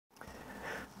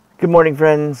Good morning,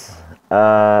 friends.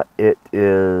 It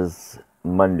is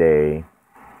Monday.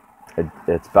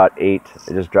 It's about 8.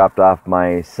 I just dropped off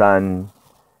my son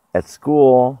at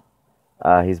school.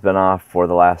 He's been off for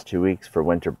the last 2 weeks for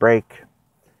winter break.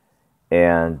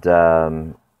 And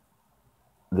the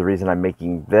reason I'm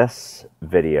making this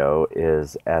video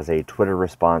is as a Twitter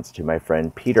response to my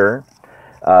friend Peter.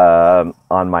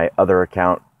 On my other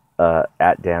account,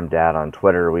 at Damn Dad on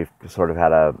Twitter, we've sort of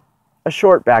had a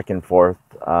short back and forth,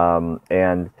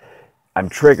 and I'm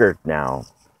triggered now.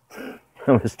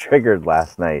 I was triggered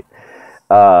last night.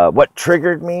 What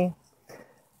triggered me?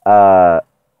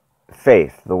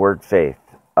 Faith, the word faith.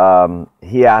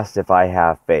 He asked if I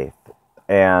have faith,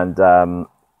 and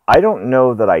I don't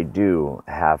know that I do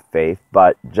have faith,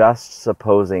 but just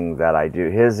supposing that I do.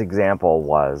 His example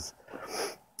was,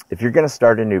 if you're going to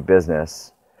start a new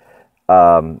business,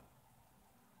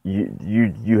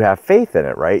 you have faith in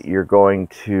it, right? You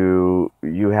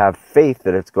have faith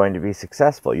that it's going to be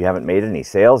successful. You haven't made any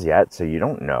sales yet, so you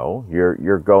don't know.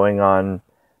 You're going on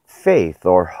faith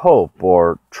or hope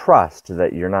or trust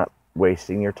that you're not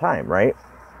wasting your time, right?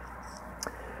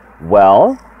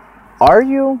 Well, are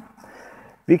you?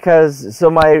 Because so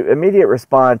my immediate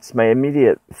response, my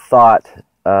immediate thought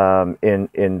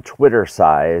in Twitter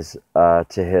size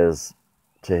to his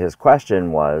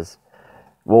question was,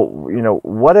 well,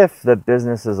 what if the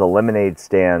business is a lemonade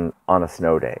stand on a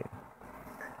snow day?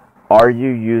 Are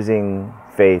you using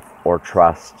faith or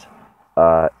trust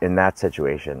in that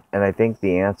situation? And I think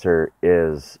the answer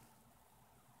is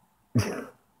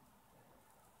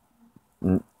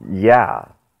yeah,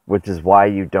 which is why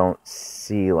you don't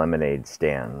see lemonade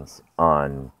stands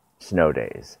on snow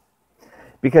days.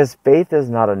 Because faith is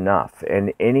not enough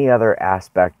in any other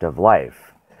aspect of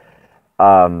life.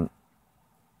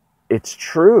 It's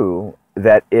true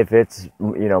that if it's,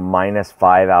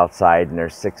 -5 outside and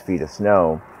there's 6 feet of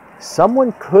snow,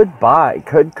 someone could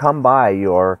come by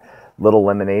your little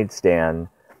lemonade stand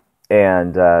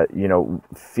and,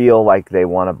 feel like they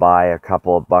want to buy a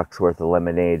couple of bucks worth of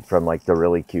lemonade from like the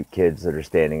really cute kids that are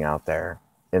standing out there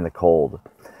in the cold.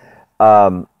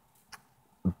 But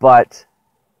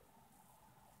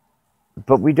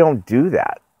we don't do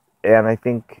that. And I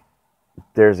think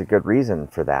there's a good reason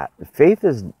for that. Faith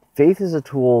is a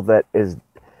tool that is,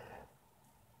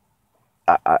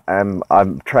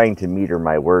 I'm trying to meter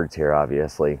my words here,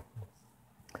 obviously.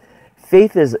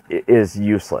 Faith is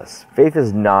useless. Faith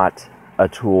is not a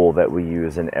tool that we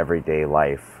use in everyday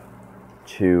life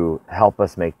to help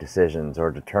us make decisions or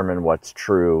determine what's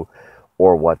true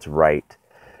or what's right.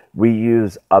 We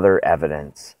use other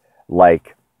evidence,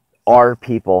 like, are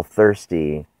people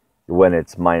thirsty when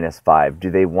it's -5? Do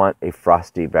they want a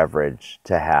frosty beverage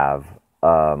to have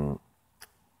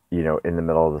in the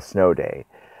middle of the snow day?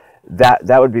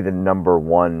 That would be the number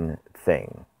one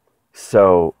thing.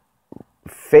 So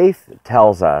faith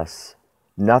tells us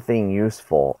nothing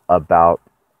useful about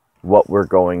what we're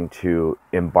going to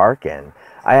embark in.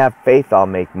 I have faith I'll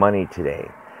make money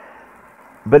today.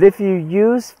 But if you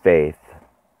use faith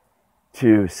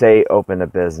to, say, open a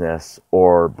business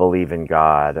or believe in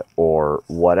God or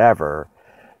whatever,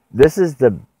 this is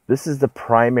the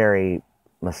primary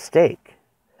mistake.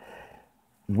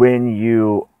 When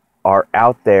you are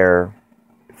out there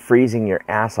freezing your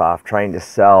ass off trying to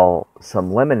sell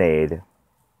some lemonade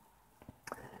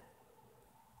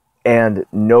and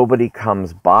nobody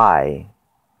comes by,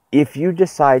 if you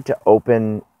decide to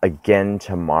open again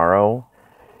tomorrow,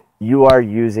 you are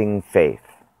using faith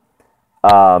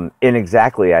in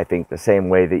exactly, I think, the same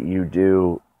way that you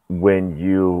do when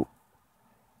you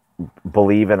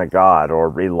believe in a God or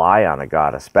rely on a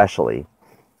God, especially.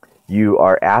 You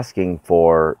are asking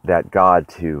for that God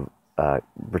to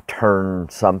return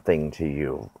something to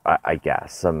you, I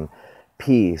guess, some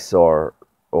peace or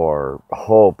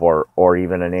hope or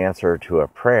even an answer to a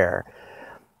prayer.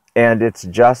 And it's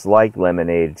just like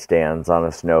lemonade stands on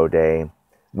a snow day.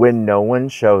 When no one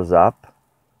shows up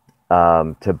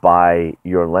to buy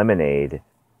your lemonade,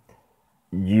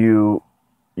 you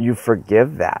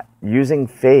forgive that. Using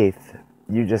faith,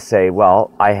 you just say,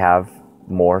 well, I have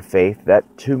more faith that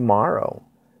tomorrow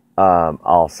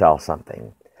I'll sell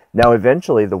something. Now,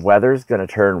 eventually the weather's going to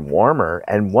turn warmer,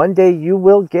 and one day you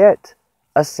will get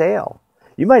a sale.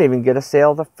 You might even get a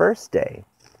sale the first day,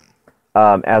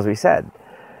 as we said.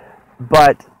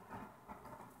 But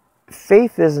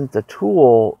faith isn't the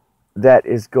tool that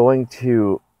is going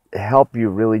to help you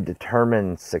really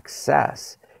determine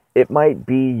success. It might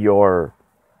be your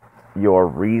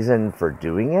reason for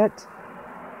doing it,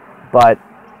 but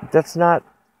that's not,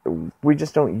 we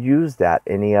just don't use that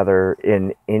in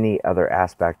any other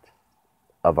aspect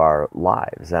of our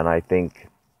lives. And I think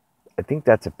I think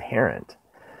that's apparent.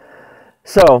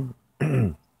 So,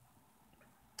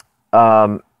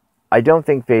 I don't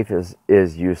think faith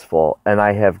is useful, and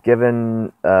I have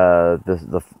given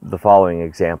the following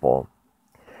example.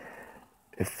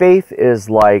 Faith is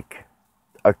like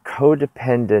a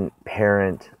codependent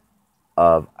parent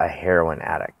of a heroin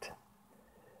addict.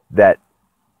 That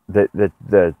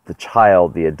the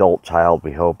child, the adult child,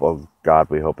 we hope, oh God,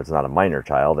 we hope it's not a minor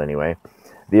child anyway.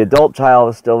 The adult child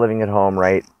is still living at home,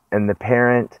 right? And the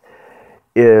parent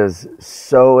is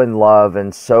so in love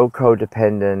and so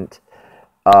codependent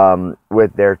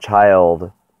with their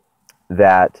child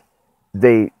that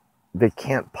they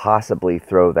can't possibly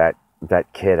throw that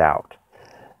kid out,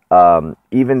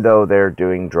 even though they're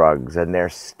doing drugs and they're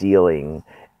stealing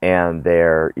and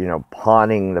they're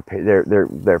pawning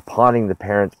they're pawning the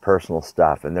parents' personal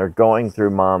stuff, and they're going through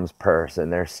mom's purse,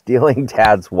 and they're stealing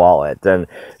dad's wallet, and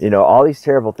all these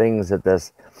terrible things that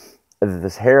this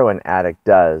heroin addict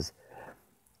does.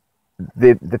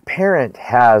 The parent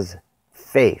has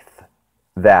faith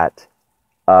that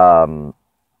that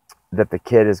the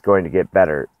kid is going to get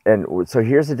better. And so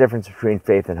here's the difference between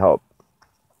faith and hope.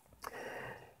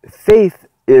 Faith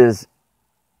is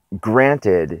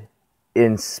granted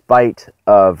in spite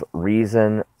of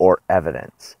reason or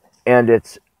evidence, and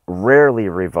it's rarely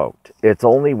revoked. It's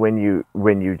only when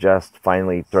you just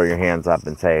finally throw your hands up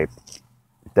and say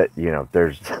that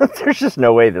there's there's just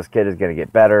no way this kid is going to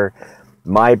get better.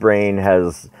 My brain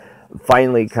has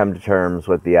finally come to terms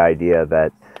with the idea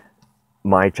that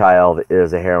my child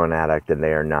is a heroin addict and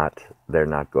they're not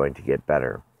going to get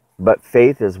better. But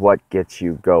faith is what gets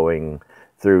you going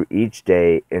through each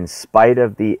day in spite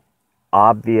of the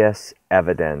obvious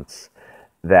evidence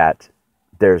that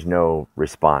there's no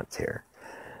response here.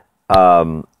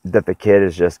 That the kid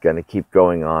is just going to keep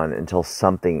going on until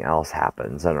something else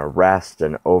happens, an arrest,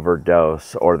 an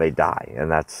overdose, or they die.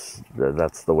 And that's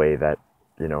the way that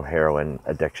heroin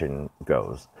addiction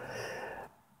goes.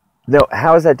 Now,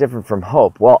 how is that different from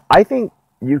hope? Well, I think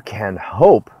you can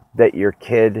hope that your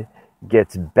kid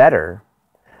gets better,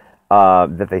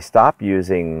 that they stop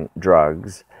using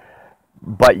drugs,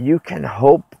 but you can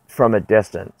hope from a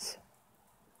distance.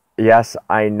 Yes,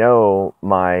 I know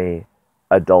my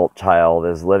adult child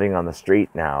is living on the street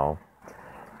now,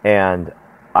 and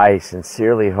I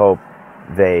sincerely hope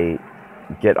they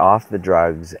get off the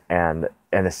drugs, and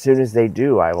as soon as they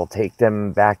do, I will take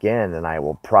them back in and I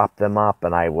will prop them up,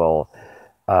 and I will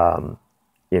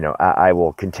I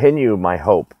will continue my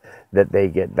hope that they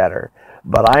get better.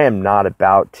 But I am not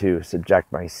about to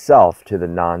subject myself to the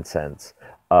nonsense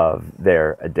of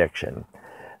their addiction.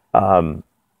 And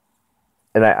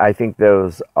I think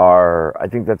that's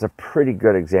a pretty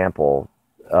good example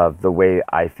of the way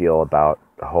I feel about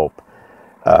hope,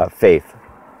 faith.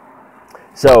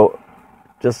 So,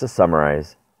 just to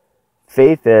summarize,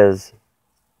 faith is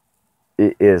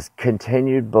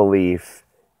continued belief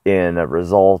in a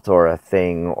result or a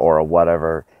thing or a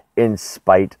whatever in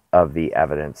spite of the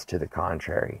evidence to the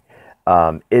contrary.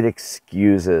 It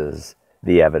excuses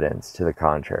the evidence to the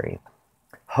contrary.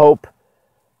 Hope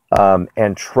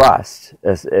and trust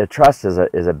is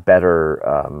a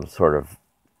better sort of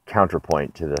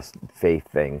counterpoint to this faith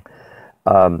thing.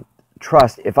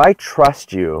 Trust. If I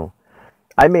trust you,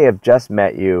 I may have just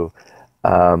met you.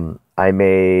 I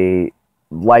may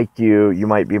like you. You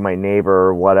might be my neighbor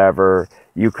or whatever.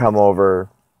 You come over.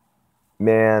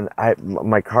 Man,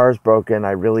 my car's broken.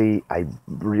 I really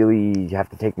have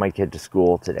to take my kid to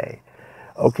school today.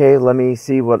 Okay, let me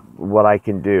see what I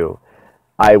can do.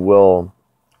 I will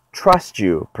trust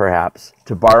you, perhaps,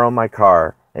 to borrow my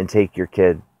car and take your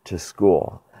kid to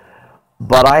school.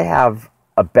 But I have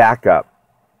a backup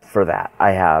for that.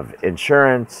 I have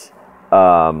insurance.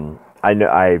 I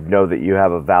know that you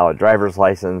have a valid driver's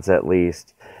license at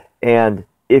least. And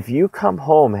if you come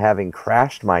home having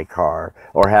crashed my car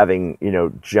or having,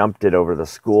 jumped it over the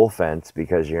school fence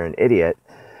because you're an idiot,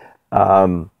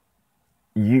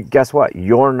 you guess what?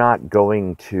 You're not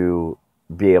going to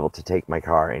be able to take my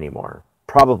car anymore.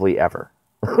 Probably ever.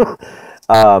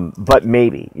 But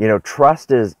maybe,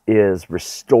 trust is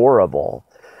restorable,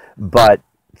 but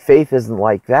faith isn't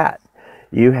like that.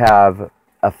 You have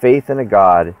a faith in a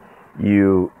God.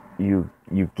 You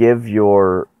give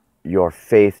your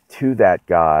faith to that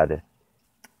God.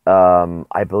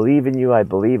 I believe in you. I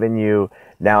believe in you.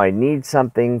 Now I need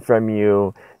something from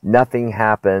you. Nothing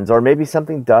happens, or maybe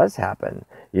something does happen.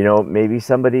 Maybe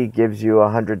somebody gives you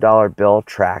 $100 bill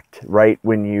tracked right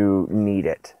when you need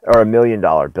it, or $1 million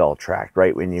bill tracked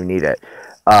right when you need it.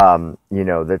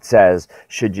 That says,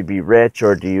 should you be rich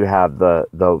or do you have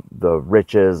the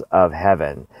riches of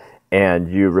heaven?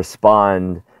 And you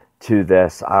respond to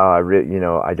this. I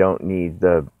don't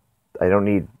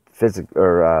need physical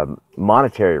or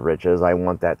monetary riches. I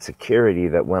want that security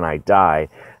that when I die,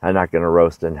 I'm not going to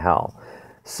roast in hell.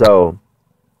 So,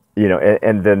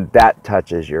 and then that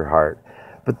touches your heart.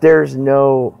 But there's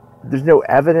no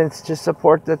evidence to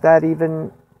support that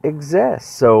even exists.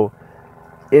 So,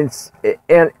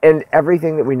 and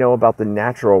everything that we know about the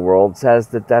natural world says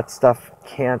that stuff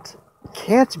can't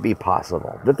be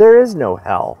possible. That there is no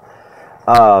hell,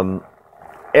 and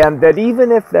that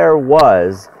even if there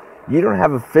was, you don't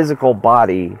have a physical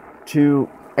body to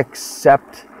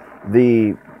accept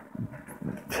the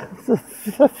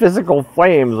physical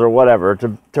flames or whatever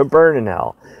to burn in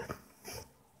hell.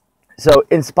 So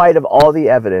in spite of all the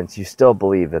evidence, you still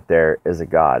believe that there is a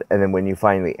God. And then when you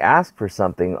finally ask for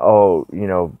something,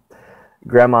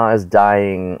 grandma is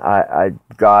dying,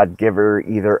 God give her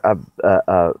either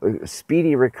a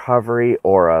speedy recovery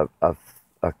or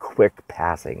a quick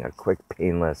passing, a quick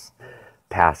painless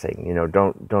passing.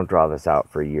 Don't draw this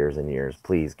out for years and years,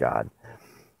 please, God.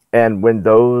 And when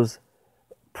those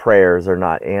prayers are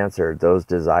not answered, those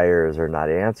desires are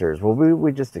not answered, well,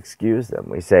 we just excuse them.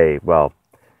 We say, well,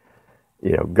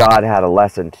 God had a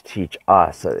lesson to teach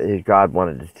us. God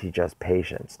wanted to teach us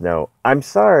patience. No, I'm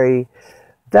sorry.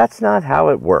 That's not how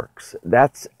it works.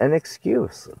 That's an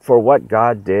excuse for what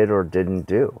God did or didn't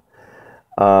do.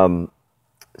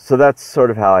 So that's sort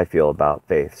of how I feel about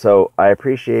faith. So I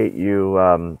appreciate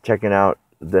you checking out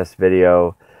this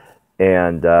video.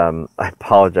 And I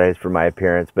apologize for my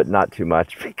appearance, but not too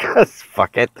much because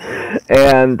fuck it.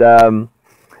 And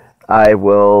I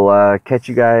will catch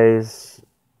you guys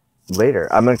later.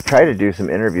 I'm going to try to do some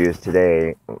interviews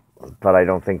today, but I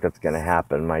don't think that's going to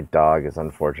happen. My dog is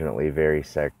unfortunately very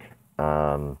sick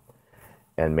and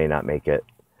may not make it.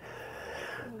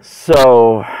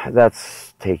 So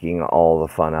that's taking all the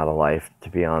fun out of life, to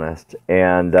be honest.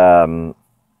 And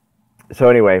so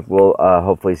anyway, we'll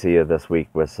hopefully see you this week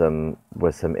with some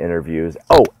interviews.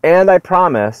 Oh, and I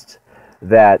promised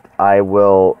that I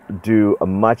will do a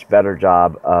much better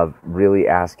job of really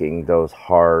asking those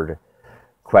hard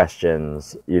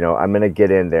questions. I'm going to get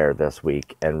in there this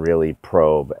week and really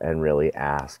probe and really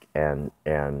ask and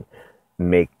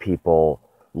make people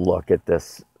look at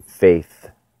this faith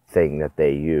thing that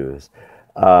they use.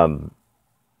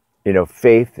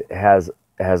 Faith has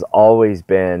always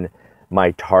been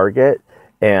my target,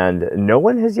 and no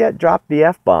one has yet dropped the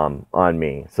F-bomb on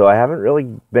me, so I haven't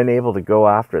really been able to go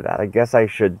after that. I guess I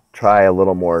should try a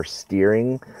little more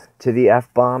steering to the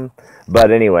F-bomb,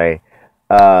 but anyway,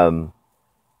 that's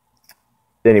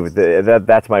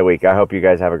my week. I hope you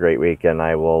guys have a great week, and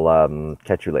I will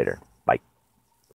catch you later.